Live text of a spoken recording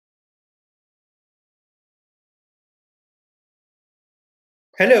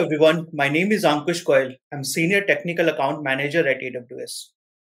Hello everyone, my name is Ankush Goyal. I'm Senior Technical Account Manager at AWS.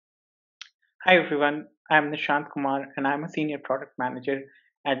 Hi everyone, I'm Nishant Kumar and I'm a Senior Product Manager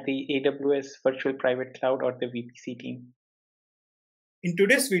at the AWS Virtual Private Cloud or the VPC team. In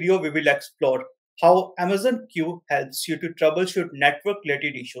today's video, we will explore how Amazon Q helps you to troubleshoot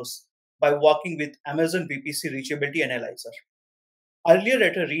network-related issues by working with Amazon VPC Reachability Analyzer. Earlier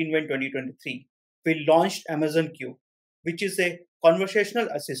at a reInvent 2023, we launched Amazon Q, which is a conversational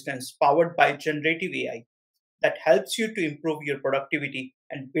assistant powered by generative AI that helps you to improve your productivity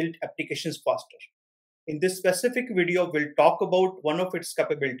and build applications faster. In this specific video, we'll talk about one of its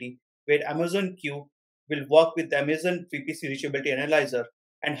capability where Amazon Q will work with the Amazon VPC Reachability Analyzer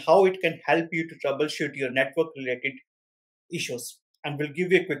and how it can help you to troubleshoot your network related issues. And we'll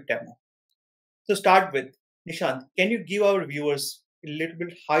give you a quick demo. So start with, Nishant, can you give our viewers a little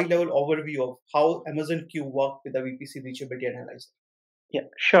bit high level overview of how Amazon Q work with the VPC Reachability Analyzer? Yeah,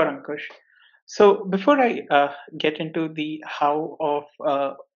 sure, Ankush. So before I get into the how of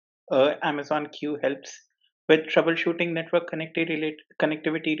Amazon Q helps with troubleshooting network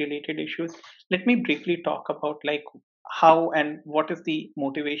connectivity related issues, let me briefly talk about like how and what is the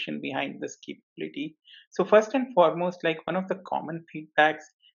motivation behind this capability. So first and foremost, like one of the common feedbacks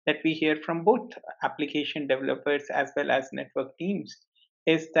that we hear from both application developers as well as network teams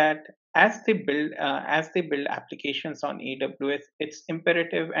is that as they build applications on AWS, it's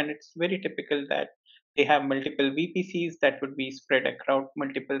imperative and it's very typical that they have multiple VPCs that would be spread across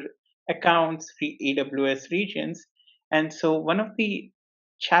multiple accounts, AWS regions. And so one of the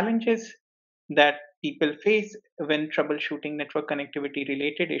challenges that people face when troubleshooting network connectivity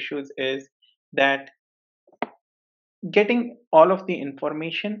related issues is that getting all of the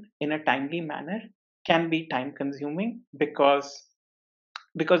information in a timely manner can be time consuming because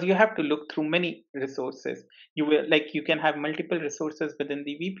you have to look through many resources. You can have multiple resources within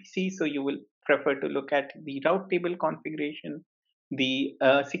the VPC, so you will prefer to look at the route table configuration, the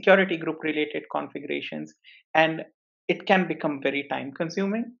security group related configurations, and it can become very time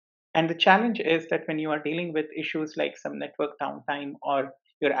consuming. And the challenge is that when you are dealing with issues like some network downtime or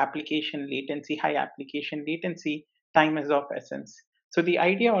your application latency, high application latency, time is of essence. So the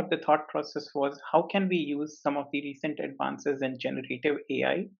idea or the thought process was, how can we use some of the recent advances in generative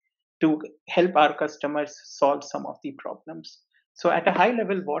AI to help our customers solve some of the problems? So at a high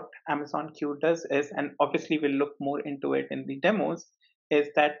level, what Amazon Q does is, and obviously we'll look more into it in the demos, is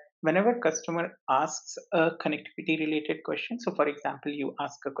that whenever customer asks a connectivity related question, so for example, you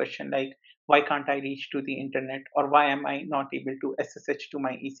ask a question like, why can't I reach to the internet, or why am I not able to SSH to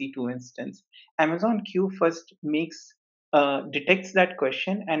my EC2 instance? Amazon Q first detects that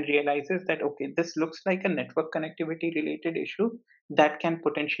question and realizes that, okay, this looks like a network connectivity related issue that can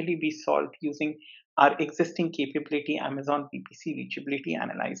potentially be solved using our existing capability, Amazon VPC Reachability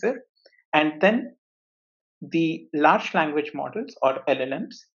Analyzer. And then the large language models or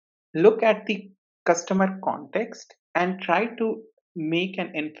LLMs look at the customer context and try to make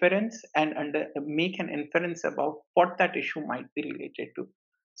an inference about what that issue might be related to.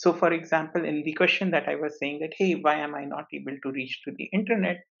 So for example, in the question that I was saying that, hey, why am I not able to reach to the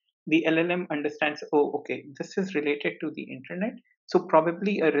internet, the LLM understands, oh, okay, this is related to the internet, so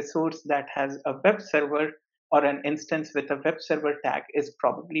probably a resource that has a web server or an instance with a web server tag is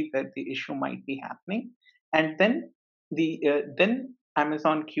probably where the issue might be happening. And then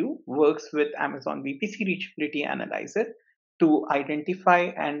Amazon Q works with Amazon VPC Reachability Analyzer to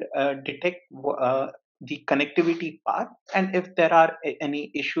identify and detect the connectivity path, and if there are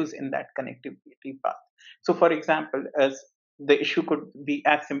any issues in that connectivity path. So for example, as the issue could be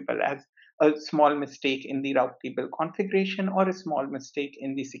as simple as a small mistake in the route table configuration or a small mistake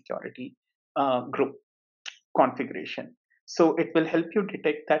in the security group configuration. So it will help you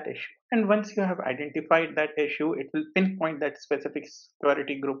detect that issue. And once you have identified that issue, it will pinpoint that specific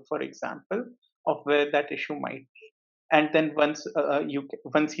security group, for example, of where that issue might be. And then once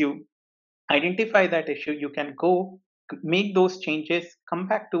you identify that issue, you can go make those changes, come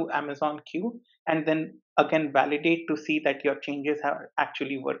back to Amazon Q, and then again validate to see that your changes are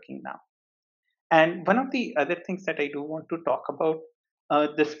actually working now. And one of the other things that I do want to talk about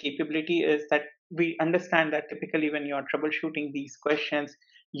this capability is that we understand that typically when you're troubleshooting these questions,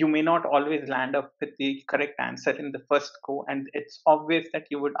 you may not always land up with the correct answer in the first go. And it's obvious that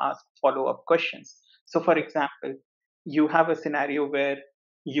you would ask follow up questions. So, for example, you have a scenario where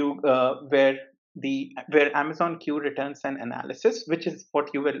where Amazon Q returns an analysis, which is what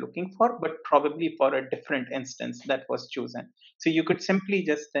you were looking for, but probably for a different instance that was chosen. So you could simply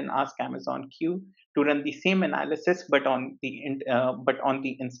just then ask Amazon Q to run the same analysis, but on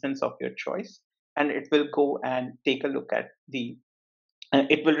the instance of your choice, and it will go and take a look at the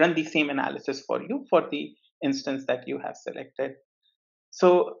it will run the same analysis for you for the instance that you have selected.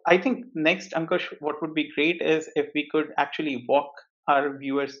 So I think next, Ankush, what would be great is if we could actually walk our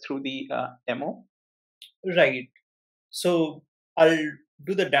viewers through the demo. Right. So I'll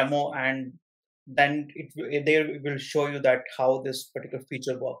do the demo, and then there it will show you that how this particular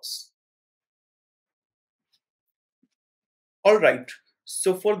feature works. All right.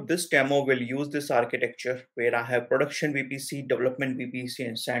 So for this demo, we'll use this architecture where I have production VPC, development VPC,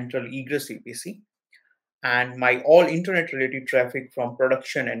 and central egress VPC. And my all internet related traffic from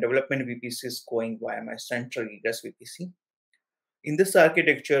production and development VPC is going via my central egress VPC. In this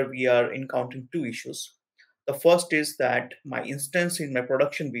architecture, we are encountering two issues. The first is that my instance in my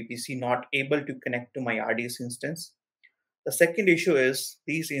production VPC not able to connect to my RDS instance. The second issue is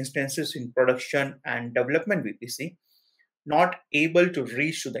these instances in production and development VPC not able to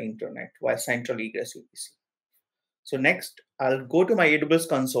reach to the internet via central egress VPC. So next, I'll go to my AWS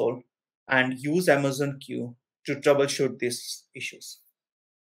console and use Amazon Q to troubleshoot these issues.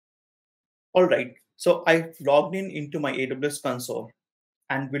 All right, so I've logged in into my AWS console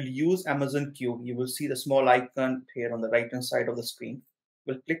and will use Amazon Q. You will see the small icon here on the right hand side of the screen.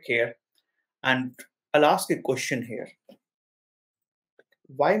 We'll click here and I'll ask a question here.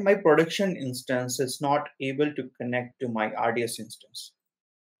 Why my production instance is not able to connect to my RDS instance?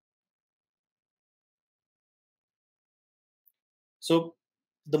 So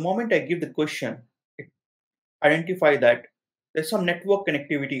the moment I give the question, it identify that there's some network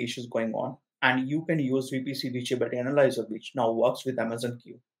connectivity issues going on, and you can use VPC Reachability Analyzer, which now works with Amazon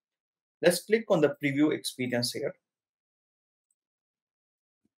Q. Let's click on the preview experience here.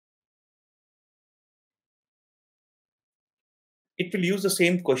 It will use the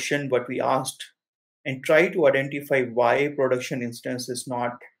same question what we asked and try to identify why production instance is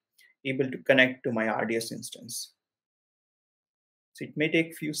not able to connect to my RDS instance. So it may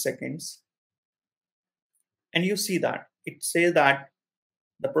take few seconds. And you see that it says that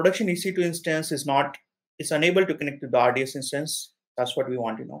the production EC2 instance is unable to connect to the RDS instance. That's what we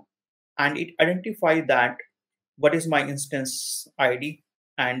want to know. And it identifies that what is my instance ID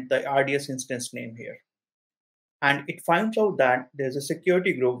and the RDS instance name here. And it finds out that there's a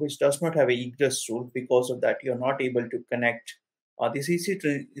security group which does not have a egress rule. Because of that, you're not able to connect, this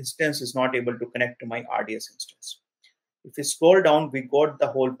EC2 instance is not able to connect to my RDS instance. If we scroll down, we got the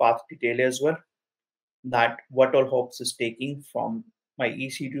whole path detail as well, that what all hops is taking from my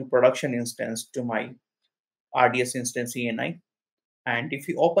EC2 production instance to my RDS instance ENI. And if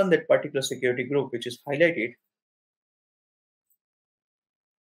you open that particular security group, which is highlighted,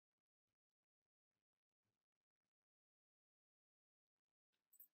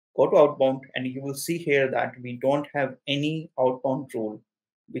 go to outbound, and you will see here that we don't have any outbound rule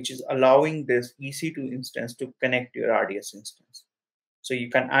which is allowing this EC2 instance to connect to your RDS instance. So you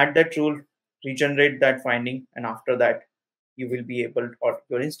can add that rule, regenerate that finding, and after that, you will be able, or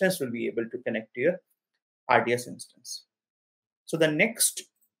your instance will be able to connect to your RDS instance. So the next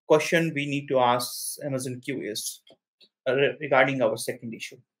question we need to ask Amazon Q is regarding our second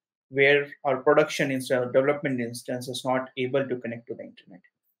issue, where our production instance or development instance is not able to connect to the internet.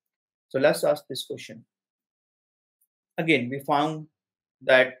 So let's ask this question. Again, we found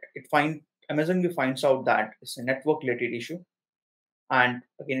that Amazon Q finds out that it's a network related issue. And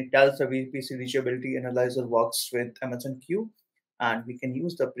again, it tells the VPC Reachability Analyzer works with Amazon Q, and we can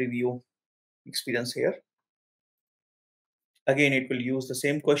use the preview experience here. Again, it will use the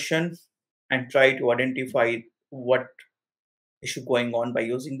same question and try to identify what issue going on by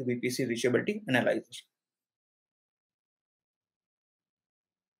using the VPC Reachability Analyzer.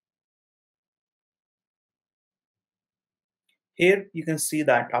 Here you can see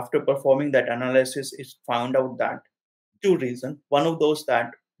that after performing that analysis, it found out that two reasons. One of those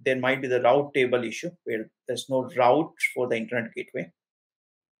that there might be the route table issue where there's no route for the internet gateway.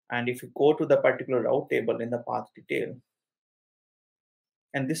 And if you go to the particular route table in the path detail,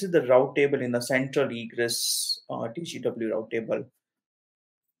 and this is the route table in the central egress TGW route table.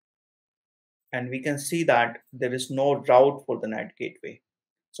 And we can see that there is no route for the NAT gateway.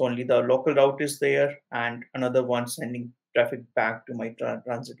 So only the local route is there and another one sending traffic back to my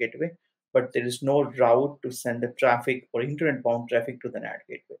transit gateway. But there is no route to send the traffic or internet bound traffic to the NAT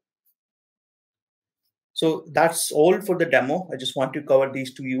gateway. So that's all for the demo. I just want to cover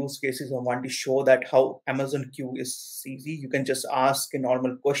these two use cases. I want to show that how Amazon Q is easy. You can just ask a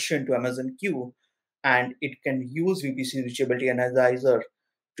normal question to Amazon Q and it can use VPC Reachability Analyzer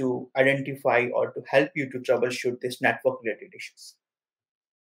to identify or to help you to troubleshoot these network related issues.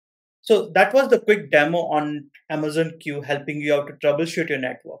 So that was the quick demo on Amazon Q helping you out to troubleshoot your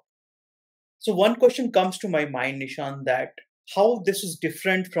network. So one question comes to my mind, Nishan, that how this is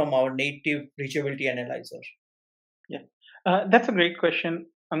different from our native reachability analyzer. Yeah, that's a great question,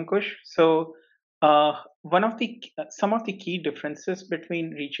 Ankush. So, one of the some of the key differences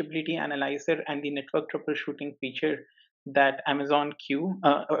between Reachability Analyzer and the network troubleshooting feature that Amazon Q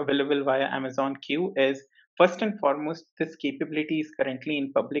available via Amazon Q is, first and foremost, this capability is currently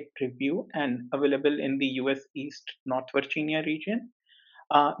in public preview and available in the U.S. East North Virginia region.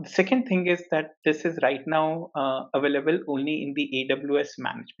 The second thing is that this is right now available only in the AWS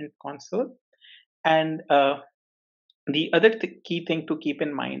Management Console, and the other key thing to keep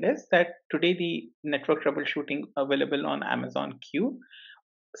in mind is that today the network troubleshooting available on Amazon Q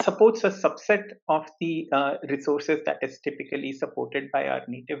supports a subset of the resources that is typically supported by our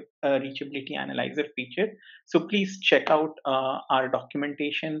native reachability analyzer feature. So please check out our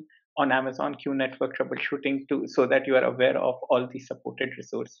documentation on Amazon Q network troubleshooting so that you are aware of all the supported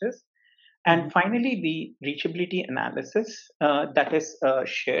resources. Mhm. And finally, the reachability analysis that is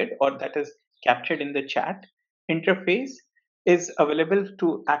shared or that is captured in the chat interface is available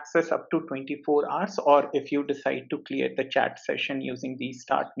to access up to 24 hours, or if you decide to clear the chat session using the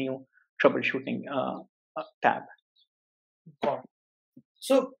Start New Troubleshooting tab. Got it.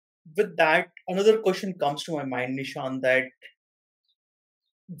 So with that, another question comes to my mind, Nishan, that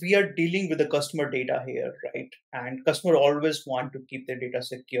we are dealing with the customer data here, right? And customer always want to keep their data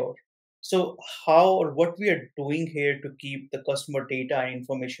secure. So how or what we are doing here to keep the customer data and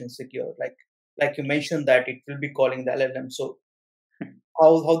information secure? Like you mentioned that it will be calling the LLM. So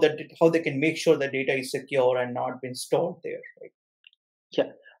how they can make sure the data is secure and not being stored there, right?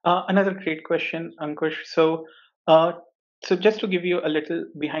 Yeah, another great question, Ankush. Uh, so just to give you a little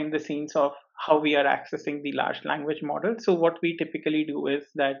behind the scenes of how we are accessing the large language model. So what we typically do is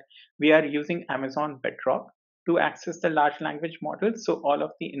that we are using Amazon Bedrock to access the large language model. So all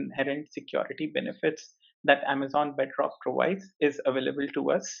of the inherent security benefits that Amazon Bedrock provides is available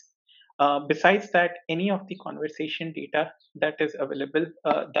to us. Besides that, any of the conversation data that is available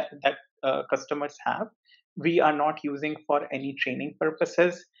that customers have, we are not using for any training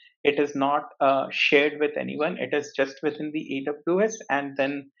purposes. It is not shared with anyone. It is just within the AWS. And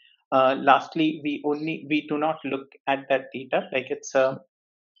then lastly, we do not look at that data like it's a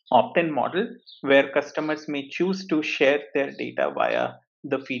opt-in model where customers may choose to share their data via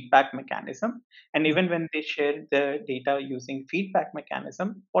the feedback mechanism. And even when they share the data using feedback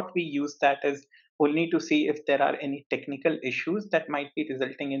mechanism, what we use that is only to see if there are any technical issues that might be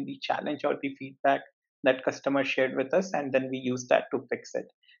resulting in the challenge or the feedback that customer shared with us, and then we use that to fix it.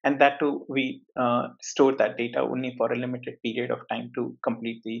 And that too, we store that data only for a limited period of time to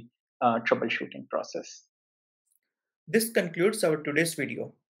complete the troubleshooting process. This concludes our today's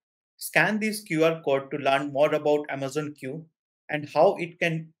video. Scan this QR code to learn more about Amazon Q and how it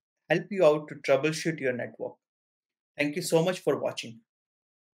can help you out to troubleshoot your network. Thank you so much for watching.